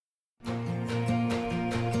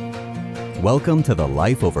Welcome to the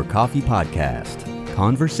Life Over Coffee podcast,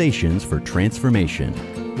 conversations for transformation.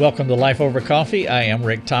 Welcome to Life Over Coffee. I am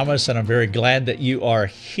Rick Thomas, and I'm very glad that you are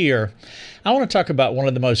here. I want to talk about one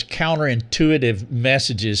of the most counterintuitive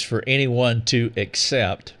messages for anyone to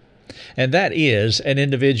accept, and that is an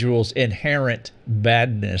individual's inherent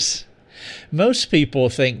badness. Most people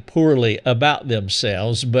think poorly about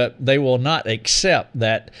themselves, but they will not accept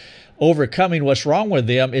that overcoming what's wrong with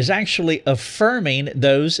them is actually affirming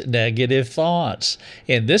those negative thoughts.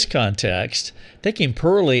 In this context, thinking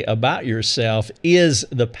poorly about yourself is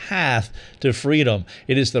the path to freedom.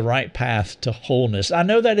 It is the right path to wholeness. I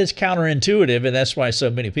know that is counterintuitive, and that's why so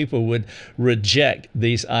many people would reject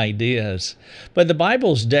these ideas. But the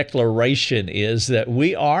Bible's declaration is that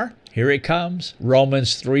we are, here it comes,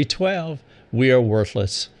 Romans 3:12, we are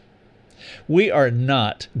worthless. We are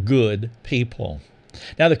not good people.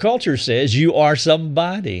 Now, the culture says you are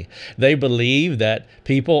somebody. They believe that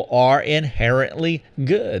people are inherently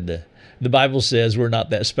good. The Bible says we're not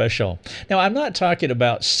that special. Now, I'm not talking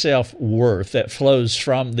about self-worth that flows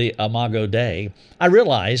from the Imago Dei. I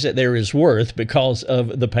realize that there is worth because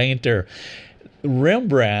of the painter.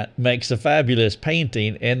 Rembrandt makes a fabulous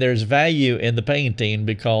painting, and there's value in the painting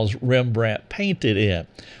because Rembrandt painted it.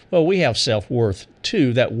 Well, we have self-worth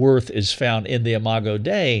too. That worth is found in the Imago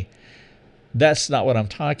Dei. That's not what I'm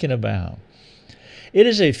talking about. It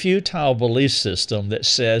is a futile belief system that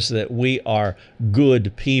says that we are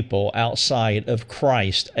good people outside of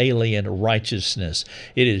Christ's alien righteousness.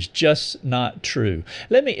 It is just not true.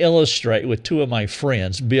 Let me illustrate with two of my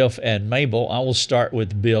friends, Biff and Mabel. I will start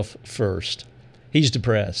with Biff first. He's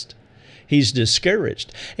depressed. He's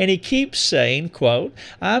discouraged. And he keeps saying, quote,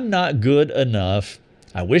 "I'm not good enough.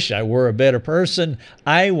 I wish I were a better person.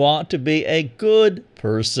 I want to be a good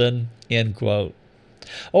person," end quote.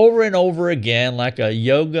 Over and over again, like a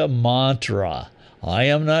yoga mantra. I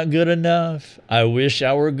am not good enough. I wish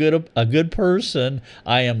I were a good person.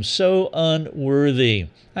 I am so unworthy.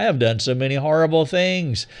 I have done so many horrible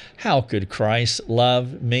things. How could Christ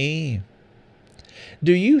love me?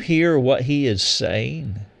 Do you hear what he is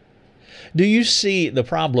saying? Do you see the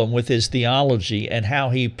problem with his theology and how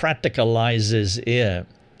he practicalizes it?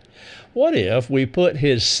 What if we put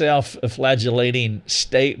his self-flagellating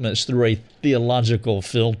statements through a theological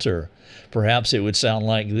filter? Perhaps it would sound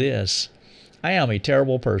like this. I am a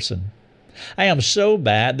terrible person. I am so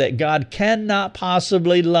bad that God cannot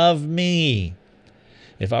possibly love me.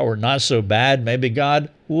 If I were not so bad, maybe God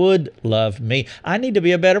would love me. I need to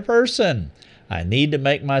be a better person. I need to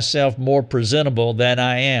make myself more presentable than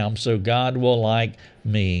I am so God will like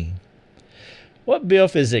me. What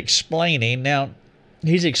Biff is explaining, now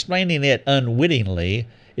he's explaining it unwittingly,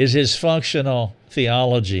 is his functional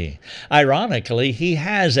theology. Ironically, he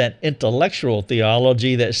has an intellectual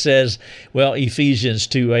theology that says, well, Ephesians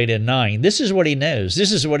 2:8 and 9. This is what he knows.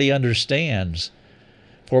 This is what he understands.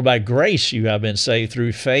 For by grace you have been saved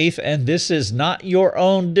through faith, and this is not your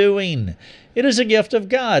own doing. It is a gift of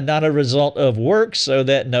God, not a result of works, so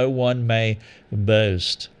that no one may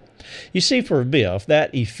boast. You see, for Biff,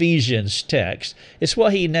 that Ephesians text, it's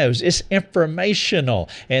what he knows. It's informational,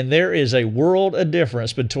 and there is a world of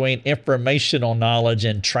difference between informational knowledge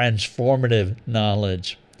and transformative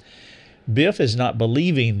knowledge. Biff is not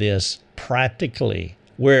believing this practically,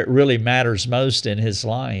 where it really matters most in his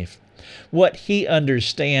life. What he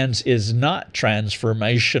understands is not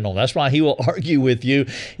transformational. That's why he will argue with you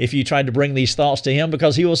if you try to bring these thoughts to him,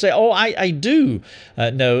 because he will say, I do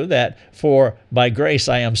know that for by grace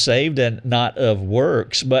I am saved and not of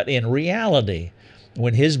works. But in reality,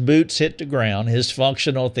 when his boots hit the ground, his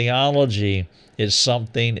functional theology is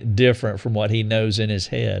something different from what he knows in his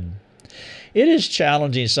head. It is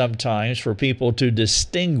challenging sometimes for people to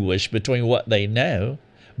distinguish between what they know,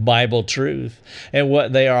 Bible truth, and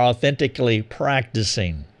what they are authentically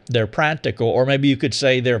practicing, their practical, or maybe you could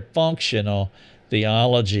say their functional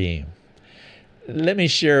theology. Let me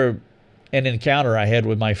share an encounter I had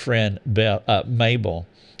with my friend Mabel.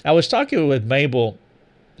 I was talking with Mabel.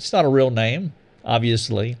 It's not a real name,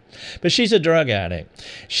 obviously, but she's a drug addict.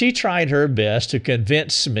 She tried her best to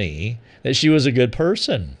convince me that she was a good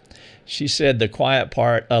person. She said the quiet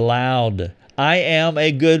part aloud, I am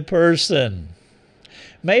a good person.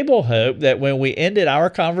 Mabel hoped that when we ended our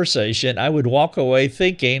conversation, I would walk away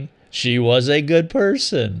thinking she was a good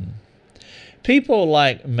person. People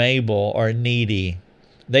like Mabel are needy.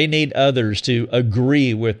 They need others to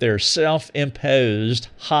agree with their self-imposed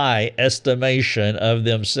high estimation of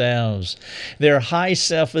themselves. Their high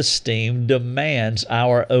self-esteem demands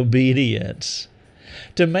our obedience.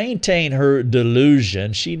 To maintain her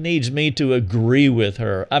delusion, she needs me to agree with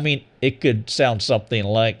her. It could sound something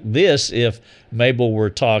like this if Mabel were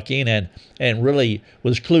talking and really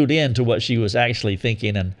was clued in to what she was actually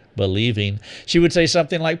thinking and believing. She would say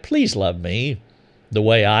something like, please love me the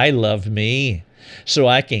way I love me, so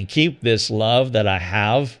I can keep this love that I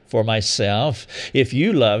have for myself. If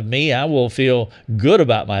you love me, I will feel good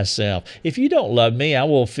about myself. If you don't love me, I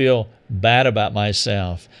will feel bad about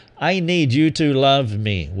myself. I need you to love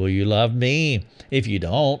me. Will you love me? If you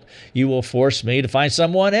don't, you will force me to find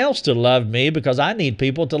someone else to love me because I need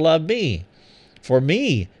people to love me, for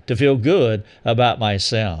me to feel good about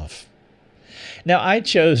myself. Now, I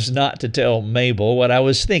chose not to tell Mabel what I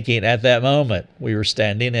was thinking at that moment. We were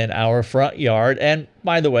standing in our front yard, and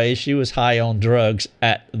by the way, she was high on drugs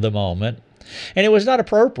at the moment. And it was not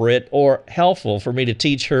appropriate or helpful for me to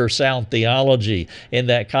teach her sound theology in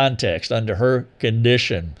that context under her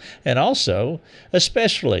condition. And also,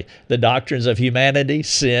 especially, the doctrines of humanity,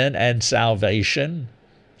 sin, and salvation.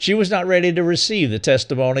 She was not ready to receive the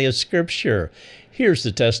testimony of Scripture. Here's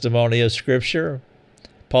the testimony of Scripture.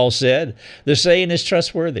 Paul said, the saying is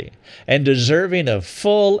trustworthy and deserving of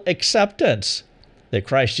full acceptance, that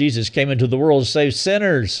Christ Jesus came into the world to save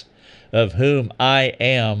sinners, of whom I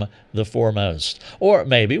am the foremost. Or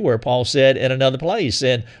maybe where Paul said in another place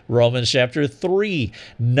in Romans chapter 3,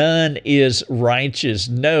 none is righteous,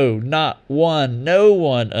 no, not one. No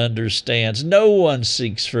one understands, no one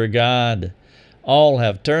seeks for God. All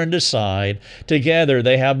have turned aside. Together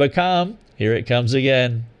they have become, here it comes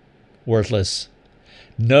again, worthless.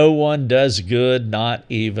 No one does good, not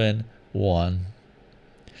even one.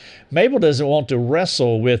 Mabel doesn't want to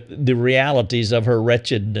wrestle with the realities of her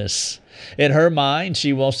wretchedness. In her mind,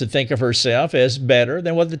 she wants to think of herself as better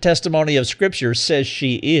than what the testimony of Scripture says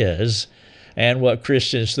she is, and what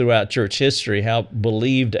Christians throughout church history have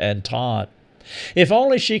believed and taught. If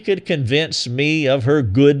only she could convince me of her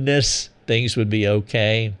goodness, things would be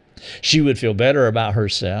okay. She would feel better about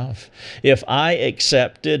herself. If I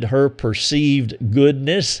accepted her perceived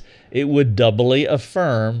goodness, it would doubly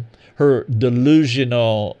affirm her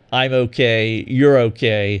delusional, I'm okay, you're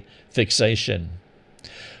okay fixation.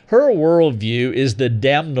 Her worldview is the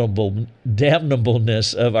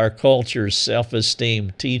damnableness of our culture's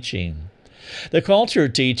self-esteem teaching. The culture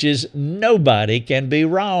teaches nobody can be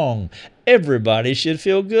wrong. Everybody should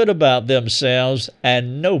feel good about themselves,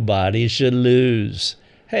 and nobody should lose.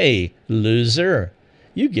 Hey, loser,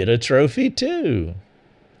 you get a trophy too.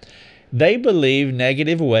 They believe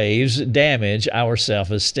negative waves damage our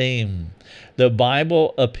self-esteem. The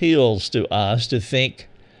Bible appeals to us to think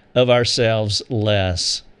of ourselves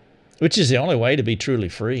less, which is the only way to be truly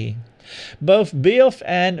free. Both Biff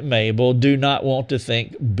and Mabel do not want to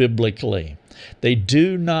think biblically. They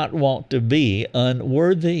do not want to be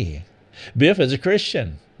unworthy. Biff is a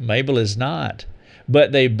Christian. Mabel is not.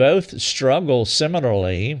 But they both struggle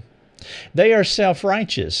similarly. They are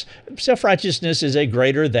self-righteous. Self-righteousness is a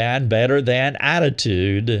greater than, better than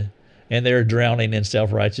attitude, and they're drowning in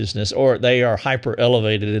self-righteousness, or they are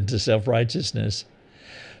hyper-elevated into self-righteousness.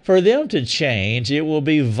 For them to change, it will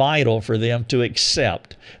be vital for them to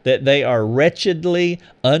accept that they are wretchedly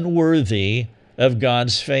unworthy of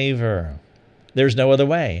God's favor. There's no other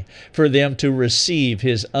way for them to receive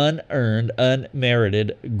His unearned,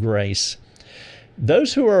 unmerited grace.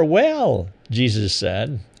 Those who are well, Jesus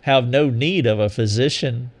said, have no need of a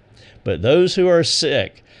physician, but those who are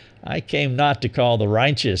sick, I came not to call the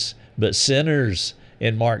righteous, but sinners,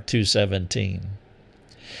 in Mark 2:17.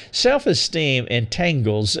 Self-esteem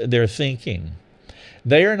entangles their thinking.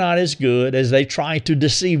 They are not as good as they try to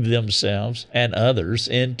deceive themselves and others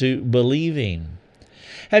into believing.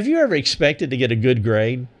 Have you ever expected to get a good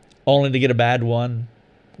grade, only to get a bad one?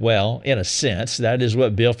 Well, in a sense, that is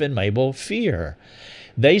what Biff and Mabel fear.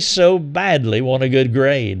 They so badly want a good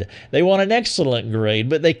grade. They want an excellent grade,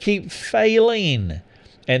 but they keep failing.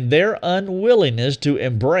 And their unwillingness to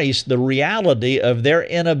embrace the reality of their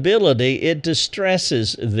inability, it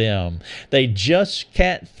distresses them. They just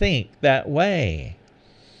can't think that way.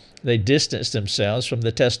 They distance themselves from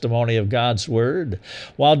the testimony of God's Word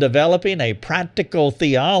while developing a practical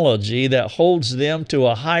theology that holds them to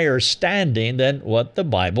a higher standing than what the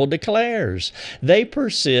Bible declares. They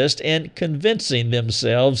persist in convincing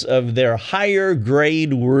themselves of their higher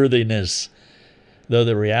grade worthiness, though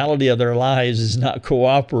the reality of their lives is not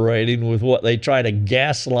cooperating with what they try to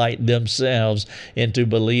gaslight themselves into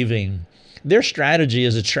believing. Their strategy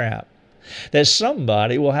is a trap that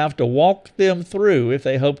somebody will have to walk them through if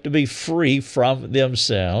they hope to be free from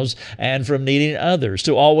themselves and from needing others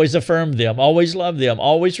to always affirm them, always love them,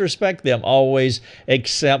 always respect them, always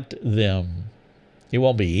accept them. It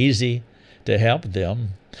won't be easy to help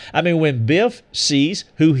them. I mean, when Biff sees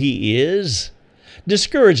who he is,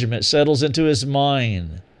 Discouragement settles into his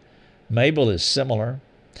mind. Mabel is similar.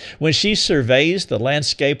 When she surveys the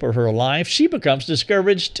landscape of her life, she becomes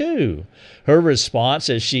discouraged too. Her response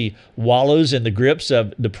as she wallows in the grips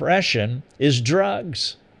of depression is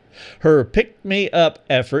drugs. Her pick-me-up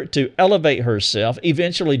effort to elevate herself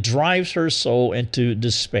eventually drives her soul into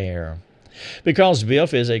despair. Because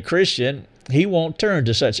Biff is a Christian, he won't turn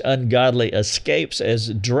to such ungodly escapes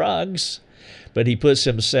as drugs, but he puts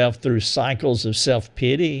himself through cycles of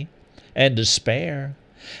self-pity and despair.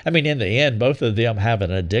 In the end, both of them have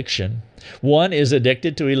an addiction. One is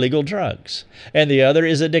addicted to illegal drugs, and the other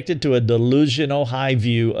is addicted to a delusional high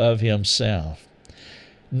view of himself.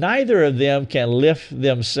 Neither of them can lift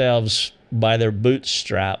themselves by their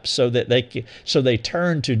bootstraps, so they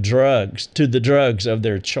turn to the drugs of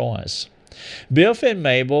their choice. Biff and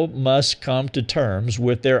Mabel must come to terms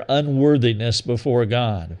with their unworthiness before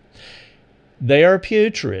God. They are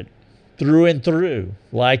putrid through and through,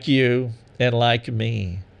 like you and like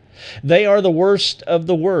me. They are the worst of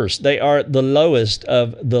the worst. They are the lowest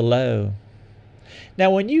of the low. Now,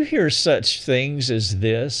 when you hear such things as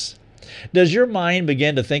this, does your mind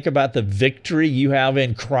begin to think about the victory you have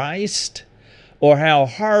in Christ? Or how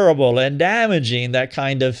horrible and damaging that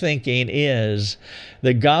kind of thinking is?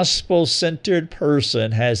 The gospel-centered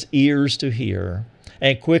person has ears to hear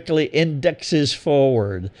and quickly indexes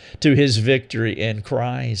forward to his victory in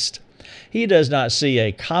Christ. He does not see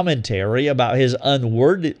a commentary about his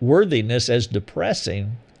unworthiness as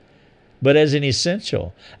depressing, but as an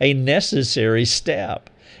essential, a necessary step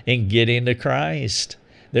in getting to Christ.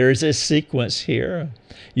 There is a sequence here.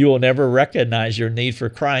 You will never recognize your need for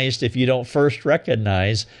Christ if you don't first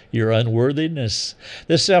recognize your unworthiness.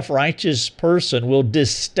 The self-righteous person will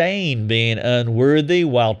disdain being unworthy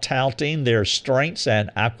while touting their strengths and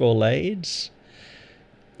accolades.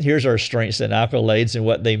 Here's our strengths and accolades and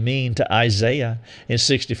what they mean to Isaiah in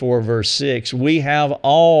 64 verse 6. We have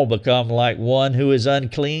all become like one who is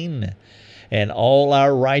unclean, and all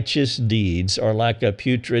our righteous deeds are like a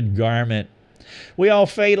putrid garment. We all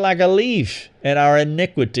fade like a leaf, and our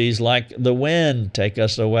iniquities like the wind take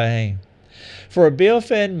us away. For Biff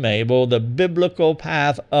and Mabel, the biblical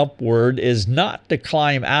path upward is not to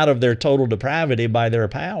climb out of their total depravity by their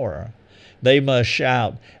power. They must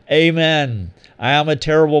shout, "Amen, I am a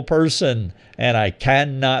terrible person, and I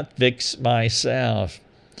cannot fix myself."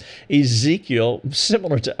 Ezekiel,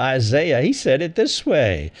 similar to Isaiah, he said it this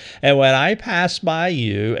way, "And when I passed by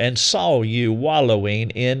you and saw you wallowing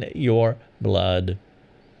in your blood."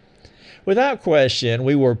 Without question,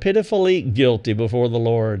 we were pitifully guilty before the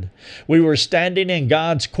Lord. We were standing in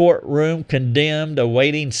God's courtroom, condemned,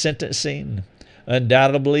 awaiting sentencing.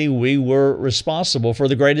 Undoubtedly, we were responsible for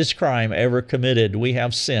the greatest crime ever committed. We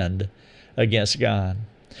have sinned against God.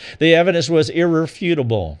 The evidence was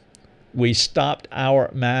irrefutable. We stopped our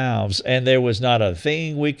mouths, and there was not a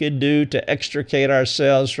thing we could do to extricate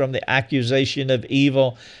ourselves from the accusation of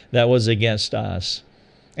evil that was against us.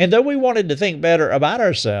 And though we wanted to think better about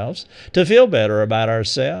ourselves, to feel better about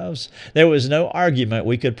ourselves, there was no argument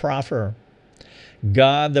we could proffer.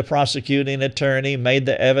 God, the prosecuting attorney, made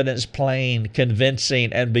the evidence plain,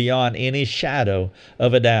 convincing, and beyond any shadow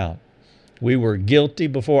of a doubt. We were guilty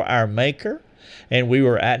before our Maker, and we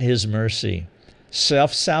were at His mercy.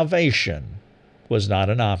 Self-salvation was not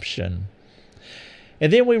an option.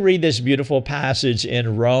 And then we read this beautiful passage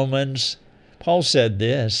in Romans. Paul said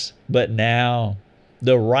this, "But now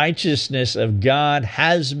the righteousness of God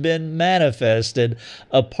has been manifested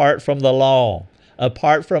apart from the law,"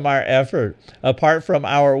 apart from our effort, apart from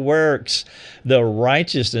our works, the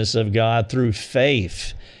righteousness of God through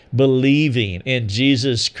faith, believing in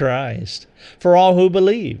Jesus Christ. For all who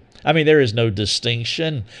believe. There is no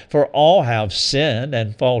distinction, for all have sinned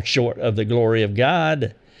and fall short of the glory of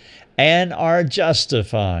God, and are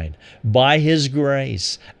justified by His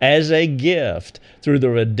grace as a gift through the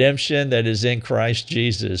redemption that is in Christ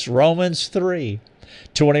Jesus. Romans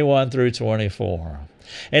 3:21 through 24.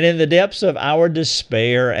 And in the depths of our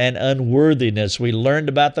despair and unworthiness, we learned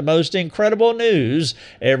about the most incredible news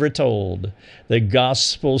ever told. The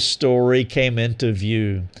gospel story came into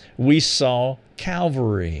view. We saw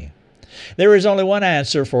Calvary. There is only one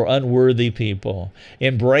answer for unworthy people.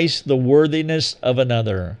 Embrace the worthiness of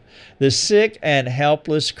another. The sick and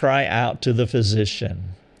helpless cry out to the physician.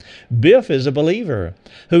 Biff is a believer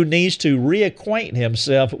who needs to reacquaint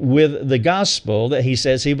himself with the gospel that he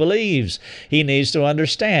says he believes. He needs to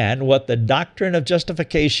understand what the doctrine of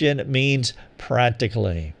justification means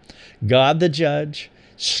practically. God the judge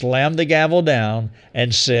slammed the gavel down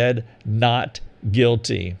and said, "Not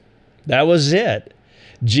guilty." That was it.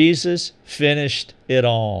 Jesus finished it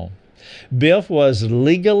all. Biff was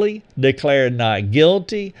legally declared not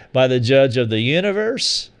guilty by the judge of the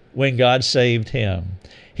universe when God saved him.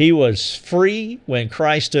 He was free when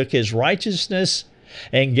Christ took his righteousness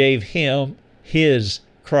and gave him his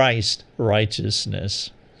Christ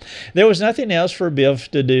righteousness. There was nothing else for Biff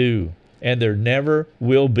to do, and there never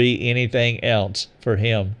will be anything else for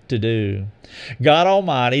him to do. God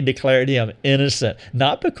Almighty declared him innocent,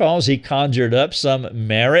 not because he conjured up some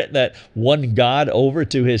merit that won God over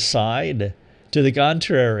to his side. To the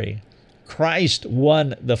contrary, Christ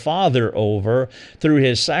won the Father over through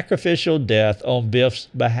his sacrificial death on Biff's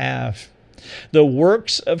behalf. The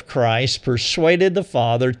works of Christ persuaded the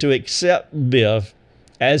Father to accept Biff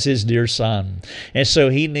as his dear son. And so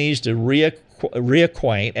he needs to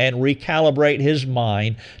reacquaint and recalibrate his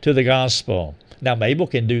mind to the gospel. Now, Mabel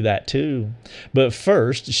can do that too. But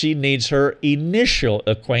first, she needs her initial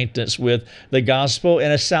acquaintance with the gospel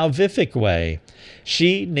in a salvific way.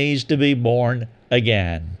 She needs to be born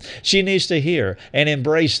again. She needs to hear and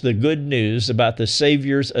embrace the good news about the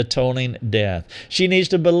Savior's atoning death. She needs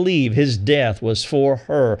to believe his death was for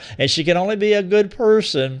her. And she can only be a good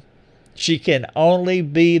person. She can only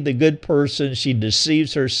be the good person she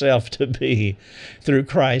deceives herself to be through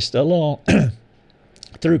Christ alone.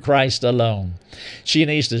 Through Christ alone. She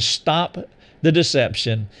needs to stop the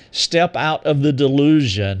deception, step out of the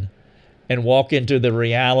delusion, and walk into the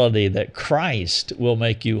reality that Christ will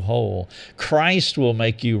make you whole. Christ will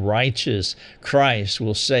make you righteous. Christ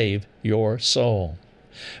will save your soul.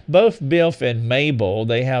 Both Biff and Mabel,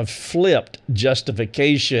 they have flipped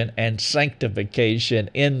justification and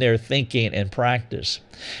sanctification in their thinking and practice.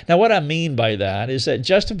 Now, what I mean by that is that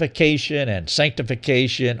justification and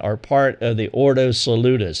sanctification are part of the Ordo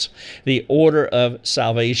Salutis, the order of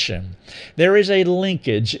salvation. There is a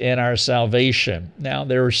linkage in our salvation. Now,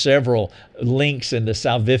 there are several links in the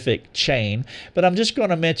salvific chain, but I'm just going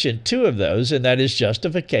to mention two of those, and that is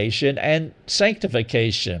justification and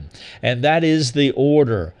sanctification. And that is the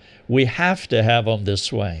order. We have to have them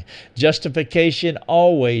this way. Justification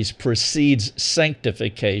always precedes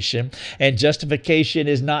sanctification, and justification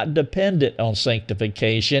is not dependent on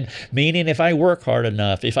sanctification, meaning if I work hard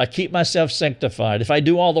enough, if I keep myself sanctified, if I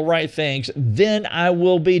do all the right things, then I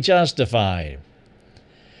will be justified.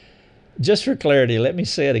 Just for clarity, let me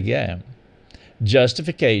say it again.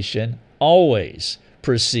 Justification always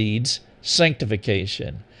precedes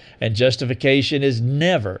sanctification, and justification is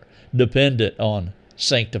never dependent on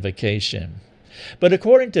sanctification. But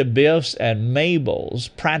according to Biff's and Mabel's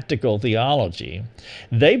practical theology,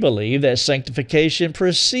 they believe that sanctification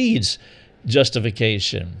precedes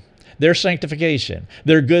justification. Their sanctification,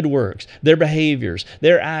 their good works, their behaviors,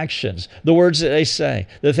 their actions, the words that they say,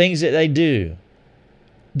 the things that they do,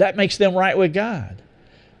 that makes them right with God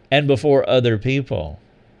and before other people.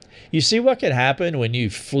 You see what can happen when you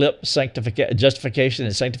flip justification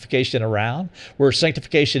and sanctification around? Where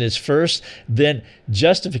sanctification is first, then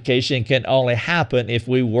justification can only happen if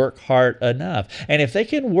we work hard enough. And if they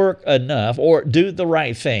can work enough or do the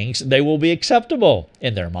right things, they will be acceptable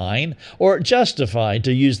in their mind or justified,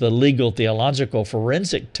 to use the legal theological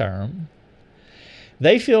forensic term.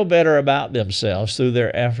 They feel better about themselves through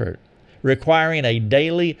their effort, requiring a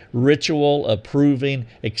daily ritual of proving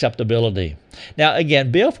acceptability. Now,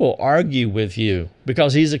 again, Biff will argue with you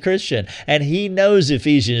because he's a Christian and he knows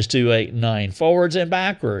Ephesians 2:8-9 forwards and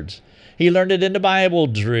backwards. He learned it in the Bible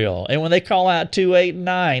drill. And when they call out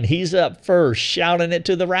 2:8-9, he's up first shouting it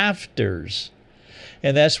to the rafters.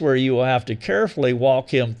 And that's where you will have to carefully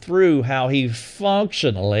walk him through how he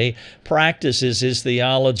functionally practices his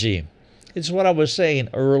theology. It's what I was saying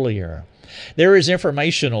earlier. There is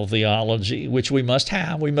informational theology, which we must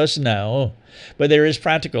have, we must know, but there is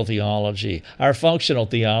practical theology, our functional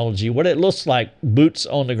theology, what it looks like boots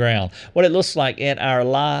on the ground, what it looks like in our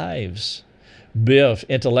lives. Biff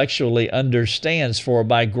intellectually understands, for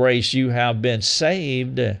by grace you have been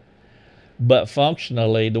saved, but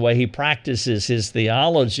functionally, the way he practices his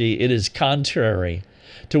theology, it is contrary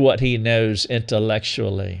to what he knows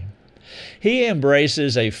intellectually. He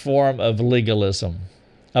embraces a form of legalism.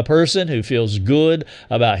 A person who feels good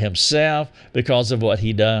about himself because of what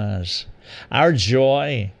he does. Our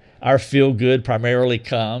joy, our feel-good primarily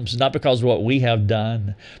comes not because of what we have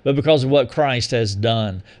done, but because of what Christ has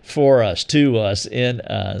done for us, to us, in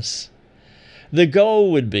us. The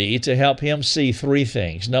goal would be to help him see three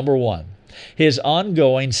things. Number one, his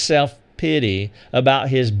ongoing self-pity about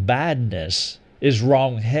his badness is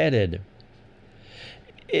wrong-headed.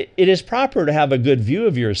 It is proper to have a good view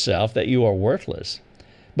of yourself that you are worthless.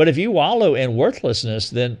 But if you wallow in worthlessness,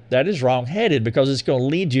 then that is wrong-headed because it's going to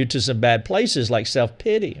lead you to some bad places like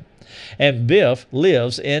self-pity. And Biff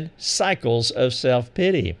lives in cycles of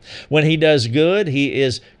self-pity. When he does good, he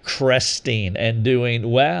is cresting and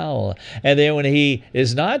doing well. And then when he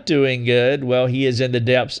is not doing good, well, he is in the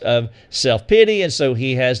depths of self-pity, and so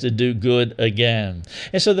he has to do good again.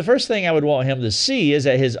 And so the first thing I would want him to see is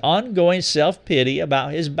that his ongoing self-pity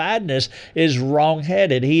about his badness is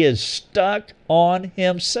wrong-headed. He is stuck on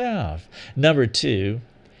himself. Number two,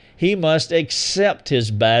 he must accept his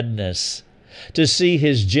badness to see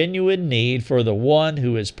his genuine need for the one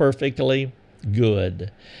who is perfectly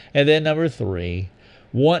good. And then number three,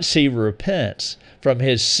 once he repents from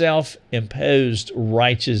his self-imposed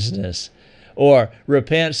righteousness or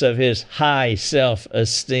repents of his high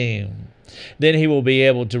self-esteem, then he will be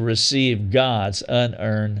able to receive God's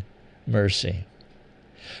unearned mercy.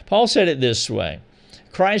 Paul said it this way: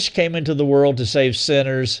 Christ came into the world to save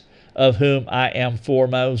sinners, of whom I am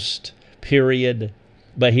foremost, period.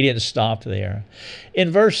 But he didn't stop there.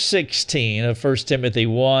 In verse 16 of 1 Timothy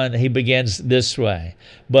 1, he begins this way: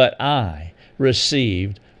 but I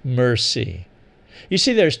received mercy. You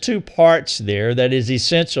see, there's two parts there that is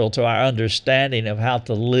essential to our understanding of how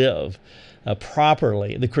to live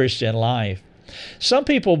properly the Christian life. Some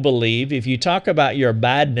people believe if you talk about your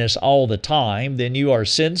badness all the time, then you are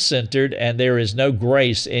sin-centered and there is no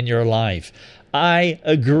grace in your life. I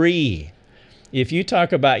agree. If you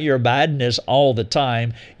talk about your badness all the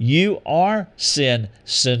time, you are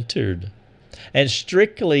sin-centered. And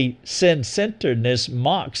strictly sin-centeredness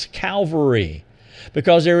mocks Calvary,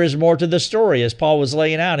 because there is more to the story, as Paul was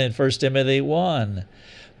laying out in 1 Timothy 1.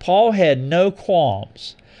 Paul had no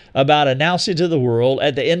qualms about announcing to the world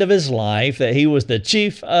at the end of his life that he was the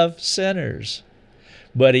chief of sinners.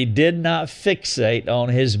 But he did not fixate on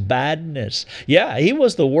his badness. Yeah, he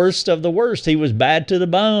was the worst of the worst. He was bad to the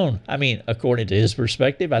bone. I mean, according to his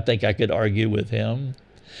perspective, I think I could argue with him.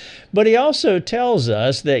 But he also tells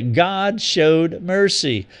us that God showed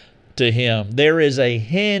mercy to him. There is a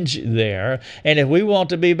hinge there. And if we want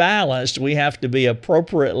to be balanced, we have to be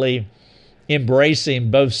appropriately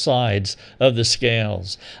embracing both sides of the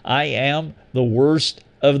scales. I am the worst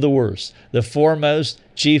of the worst, the foremost,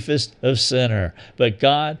 chiefest of sinner. But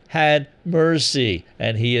God had mercy,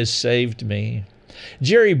 and he has saved me.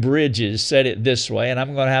 Jerry Bridges said it this way, and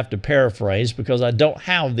I'm going to have to paraphrase because I don't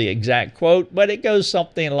have the exact quote, but it goes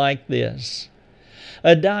something like this: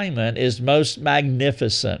 a diamond is most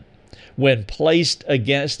magnificent when placed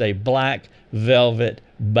against a black velvet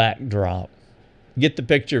backdrop. Get the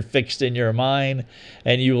picture fixed in your mind,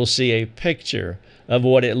 and you will see a picture of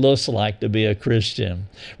what it looks like to be a Christian.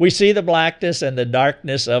 We see the blackness and the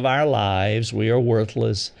darkness of our lives. We are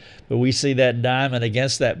worthless. But we see that diamond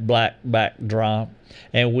against that black backdrop,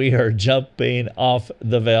 and we are jumping off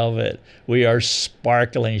the velvet. We are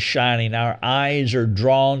sparkling, shining. Our eyes are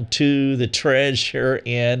drawn to the treasure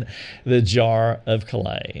in the jar of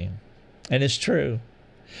clay. And it's true.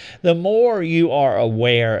 The more you are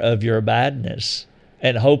aware of your badness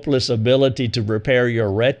and hopeless ability to repair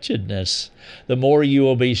your wretchedness, the more you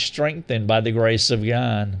will be strengthened by the grace of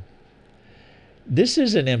God. This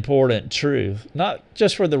is an important truth, not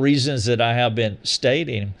just for the reasons that I have been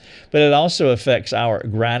stating, but it also affects our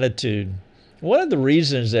gratitude. One of the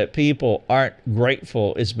reasons that people aren't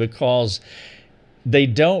grateful is because they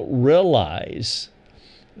don't realize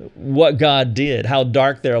what God did, how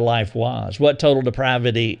dark their life was, what total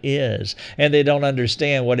depravity is, and they don't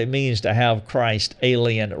understand what it means to have Christ's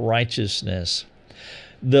alien righteousness.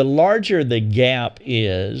 The larger the gap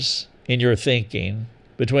is in your thinking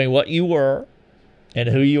between what you were and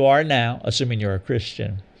who you are now, assuming you're a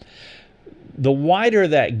Christian, the wider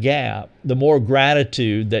that gap, the more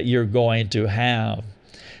gratitude that you're going to have.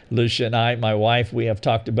 Lucia and I, my wife, we have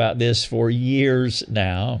talked about this for years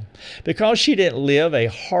now. Because she didn't live a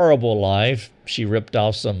horrible life, she ripped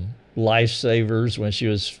off some lifesavers when she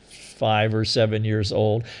was 5 or 7 years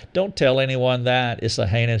old. Don't tell anyone that. It's a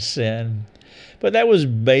heinous sin. But that was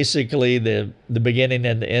basically the beginning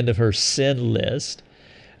and the end of her sin list.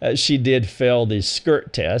 She did fail the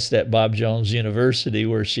skirt test at Bob Jones University,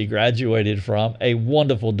 where she graduated from, a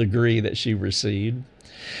wonderful degree that she received.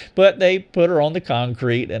 But they put her on the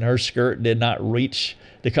concrete, and her skirt did not reach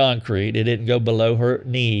the concrete. It didn't go below her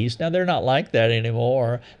knees. Now, they're not like that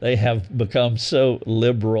anymore. They have become so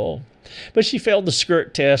liberal. But she failed the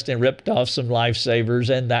skirt test and ripped off some lifesavers,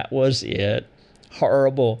 and that was it.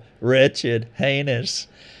 Horrible, wretched, heinous.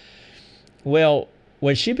 Well,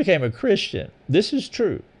 when she became a Christian, this is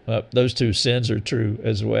true. Those two sins are true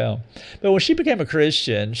as well. But when she became a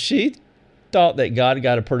Christian, she thought that God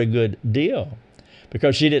got a pretty good deal,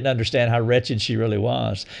 because she didn't understand how wretched she really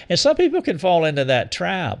was. And some people can fall into that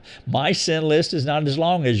trap. My sin list is not as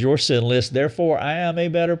long as your sin list, therefore I am a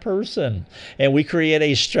better person. And we create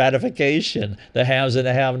a stratification, the haves and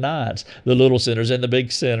the have-nots, the little sinners and the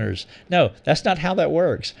big sinners. No, that's not how that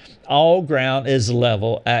works. All ground is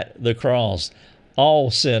level at the cross. All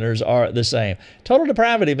sinners are the same. Total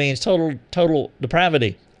depravity means total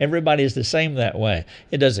depravity. Everybody is the same that way.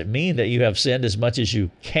 It doesn't mean that you have sinned as much as you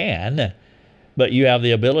can, but you have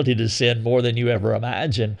the ability to sin more than you ever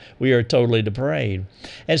imagined. We are totally depraved.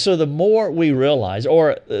 And so the more we realize,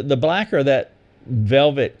 or the blacker that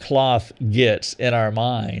velvet cloth gets in our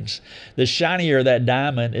minds, the shinier that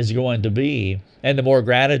diamond is going to be, and the more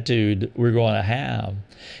gratitude we're going to have.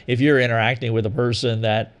 If you're interacting with a person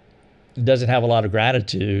that doesn't have a lot of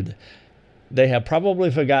gratitude, they have probably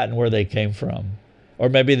forgotten where they came from. Or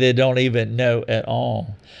maybe they don't even know at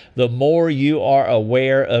all. The more you are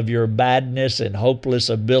aware of your badness and hopeless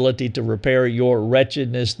ability to repair your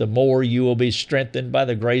wretchedness, the more you will be strengthened by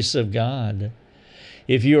the grace of God.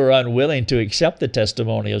 If you are unwilling to accept the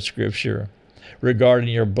testimony of Scripture regarding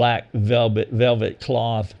your black velvet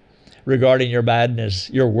cloth, regarding your badness,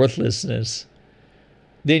 your worthlessness,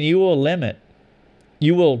 then you will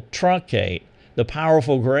truncate the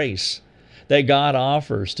powerful grace that God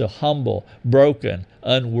offers to humble, broken,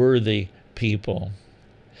 unworthy people.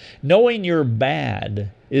 Knowing you're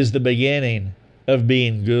bad is the beginning of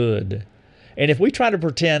being good. And if we try to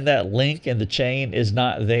pretend that link in the chain is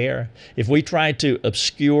not there, if we try to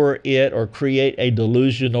obscure it or create a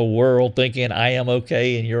delusional world thinking I am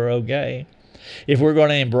okay and you're okay, if we're going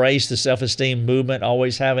to embrace the self-esteem movement,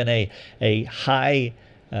 always having a high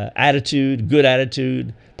attitude, good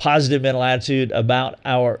attitude, positive mental attitude about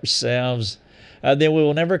ourselves, then we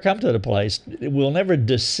will never come to the place, we'll never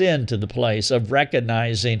descend to the place of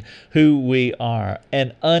recognizing who we are.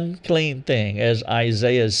 An unclean thing, as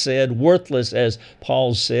Isaiah said, worthless, as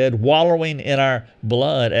Paul said, wallowing in our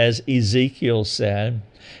blood, as Ezekiel said.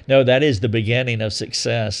 No, that is the beginning of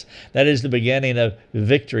success. That is the beginning of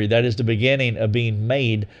victory. That is the beginning of being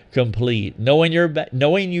made complete. Knowing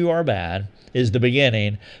you are bad is the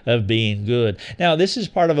beginning of being good. Now, this is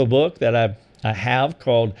part of a book that I have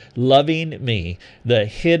called Loving Me, the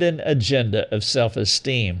Hidden Agenda of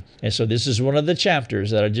Self-Esteem. And so this is one of the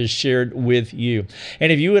chapters that I just shared with you.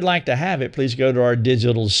 And if you would like to have it, please go to our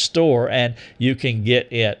digital store and you can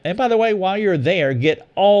get it. And by the way, while you're there, get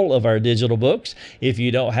all of our digital books. If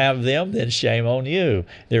you don't have them, then shame on you.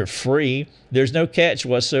 They're free. There's no catch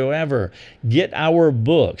whatsoever. Get our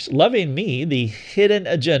books. Loving Me, the Hidden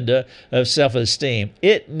Agenda of Self-Esteem.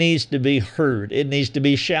 It needs to be heard. It needs to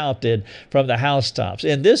be shouted from the housetops.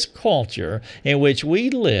 In this culture in which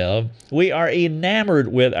we live, we are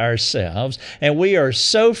enamored with ourselves, and we are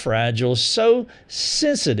so fragile, so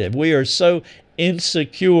sensitive. We are so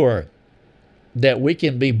insecure that we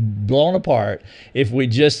can be blown apart if we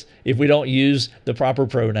don't use the proper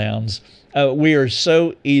pronouns. We are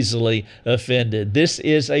so easily offended. This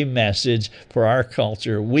is a message for our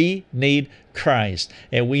culture. We need Christ,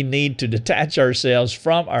 and we need to detach ourselves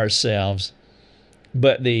from ourselves.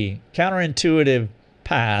 But the counterintuitive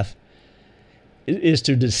path is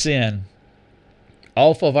to descend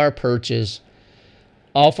off of our perches,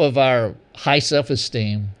 off of our high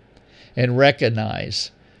self-esteem, and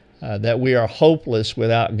recognize that we are hopeless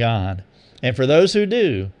without God. And for those who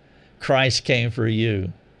do, Christ came for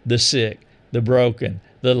you, the sick, the broken,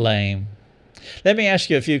 the lame. Let me ask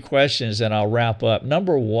you a few questions and I'll wrap up.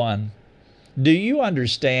 Number one, do you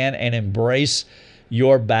understand and embrace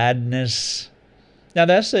your badness? Now,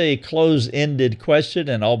 that's a closed-ended question,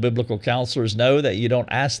 and all biblical counselors know that you don't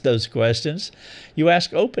ask those questions. You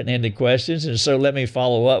ask open-ended questions, and so let me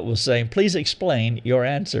follow up with saying, please explain your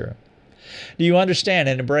answer. Do you understand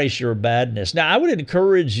and embrace your badness? Now, I would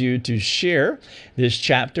encourage you to share this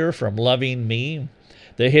chapter from Loving Me,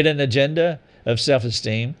 the Hidden Agenda of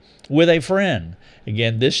Self-Esteem, with a friend.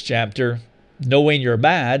 Again, this chapter, Knowing You're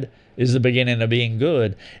Bad, is the beginning of being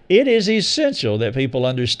good. It is essential that people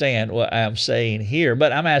understand what I'm saying here,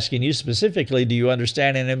 but I'm asking you specifically, do you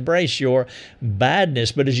understand and embrace your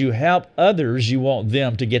badness? But as you help others, you want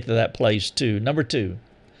them to get to that place too. Number two,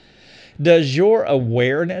 does your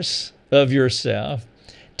awareness of yourself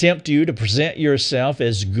tempt you to present yourself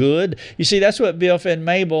as good? You see, that's what Biff and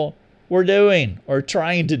Mabel were doing or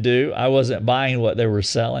trying to do. I wasn't buying what they were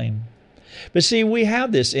selling. But see, we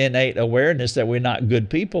have this innate awareness that we're not good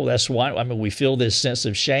people. That's why, we feel this sense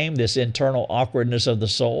of shame, this internal awkwardness of the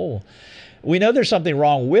soul. We know there's something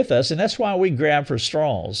wrong with us, and that's why we grab for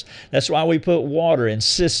straws. That's why we put water in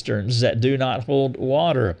cisterns that do not hold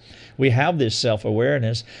water. We have this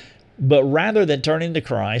self-awareness. But rather than turning to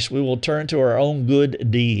Christ, we will turn to our own good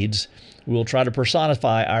deeds. We'll try to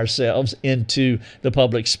personify ourselves into the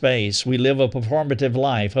public space. We live a performative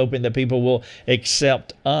life, hoping that people will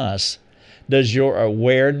accept us. Does your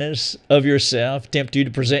awareness of yourself tempt you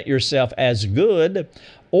to present yourself as good,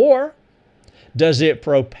 or does it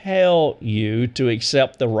propel you to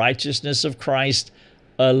accept the righteousness of Christ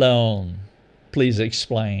alone? Please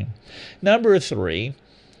explain. Number 3,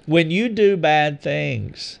 when you do bad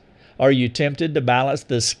things, are you tempted to balance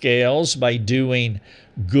the scales by doing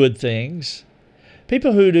good things?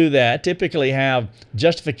 People who do that typically have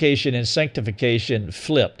justification and sanctification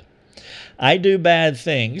flipped. I do bad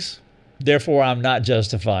things, therefore I'm not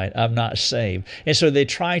justified, I'm not saved. And so they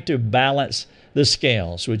try to balance the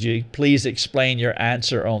scales. Would you please explain your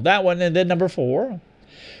answer on that one? And then number 4,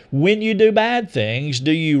 when you do bad things,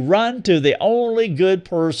 do you run to the only good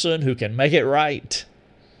person who can make it right?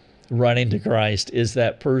 Running to Christ is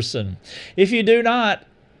that person. If you do not,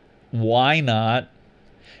 why not?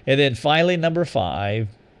 And then finally, number 5,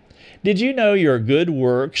 did you know your good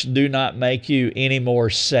works do not make you any more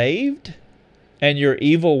saved? And your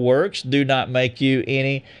evil works do not make you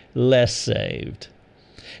any less saved?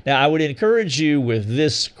 Now, I would encourage you with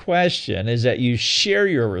this question is that you share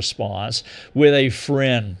your response with a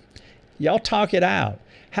friend. Y'all talk it out.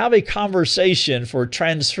 Have a conversation for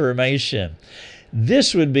transformation.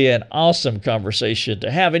 This would be an awesome conversation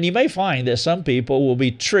to have, and you may find that some people will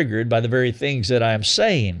be triggered by the very things that I am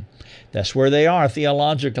saying. That's where they are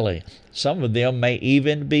theologically. Some of them may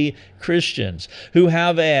even be Christians who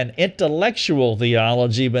have an intellectual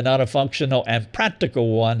theology but not a functional and practical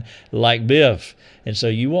one like Biff. And so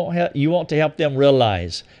you want to help them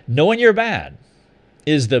realize knowing you're bad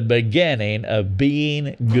is the beginning of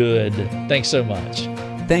being good. Thanks so much.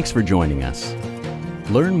 Thanks for joining us.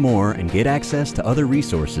 Learn more and get access to other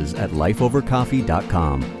resources at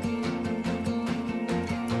lifeovercoffee.com.